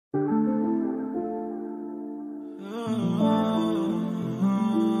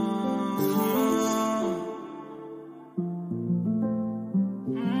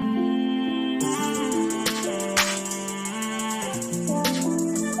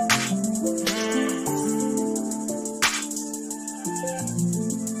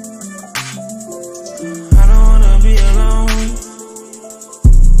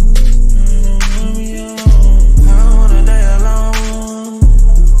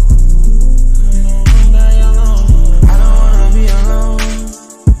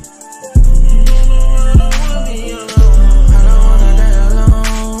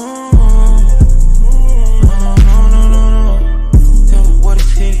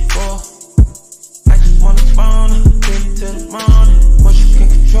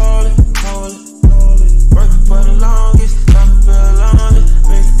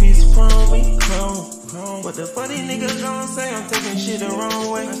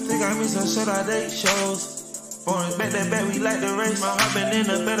Still got me some shit I date shows. Foreign back that back, we like the race. My heart been in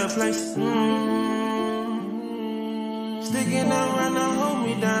a better place. Sticking around to hold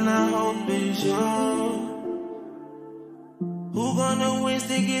me down, I hope it's you. Who gonna win,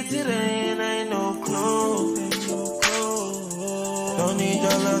 stick it to the end, ain't no clue. Don't need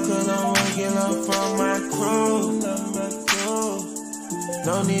your love cause I'm waking up from my crew.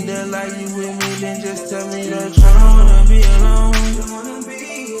 Don't need that like you with me, then just tell me the truth. I don't wanna be alone.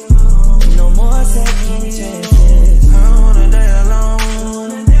 No more second chances. I don't wanna die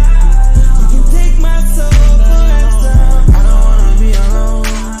alone. You can take my soul for ransom. I don't wanna be alone.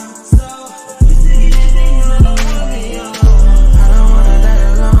 You say anything you don't want me alone. I don't wanna die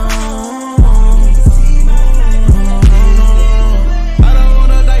alone. I don't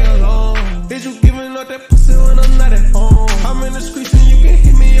wanna die alone. Is you giving up that pussy when I'm not at home? I'm in the streets and you can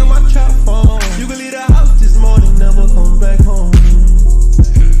hit me on my trap phone. You can leave the house this morning, never come back home.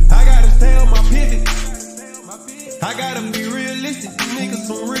 I gotta stay on my pivot. I gotta be realistic. These niggas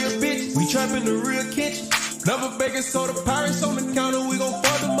some real bitches. We trapping the real kitchen. Never baking soda, pirates on the counter. We gon'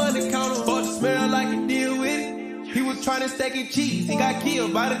 fuck the money counter. Fuck the smell like a deal with it. He was trying to stack it cheese. He got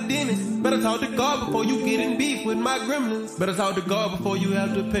killed by the dentist. Better talk to God before you get in beef with my gremlins. Better talk to God before you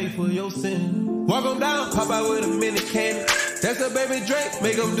have to pay for your sin. Walk on down, pop out with a minute candy. That's a baby Drake,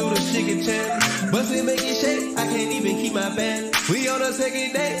 make him do the chicken chant. Bust it, make it shake, I can't even keep my band. We on the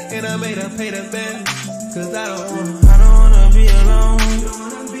second day, and I made her pay the band. Cause I don't wanna be alone.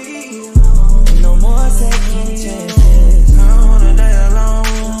 No more second chances. I don't wanna die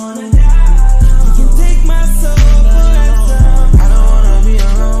alone. You can take my soul for ransom. I don't wanna be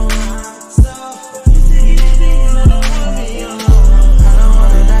alone. You say anything you don't want me alone. I don't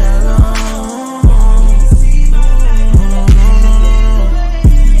wanna die alone.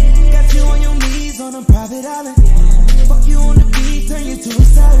 Got you on your knees on a private island. Fuck you on the beat, turn you to a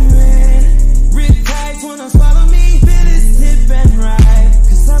siren. Rip tights wanna swallow me, feel it tip and ride.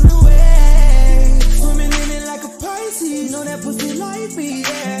 Cause I'm the way, swimming in it like a Pisces. Know that pussy like me,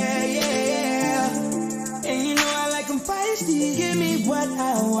 yeah, yeah, yeah. And you know I like them feisty. Give me what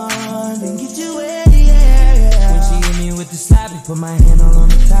I want and get you wet, yeah, yeah. When she hit me with the sloppy, put my hand all on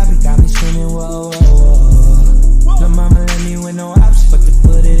the topic, got me screaming, whoa, whoa, whoa. No mama let me with no option, but to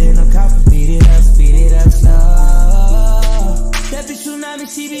put it in a coffin, speed it up slow. That bitch tsunami,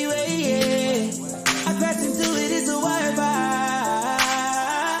 she be waiting. I crashed into it, it's a Wi-Fi.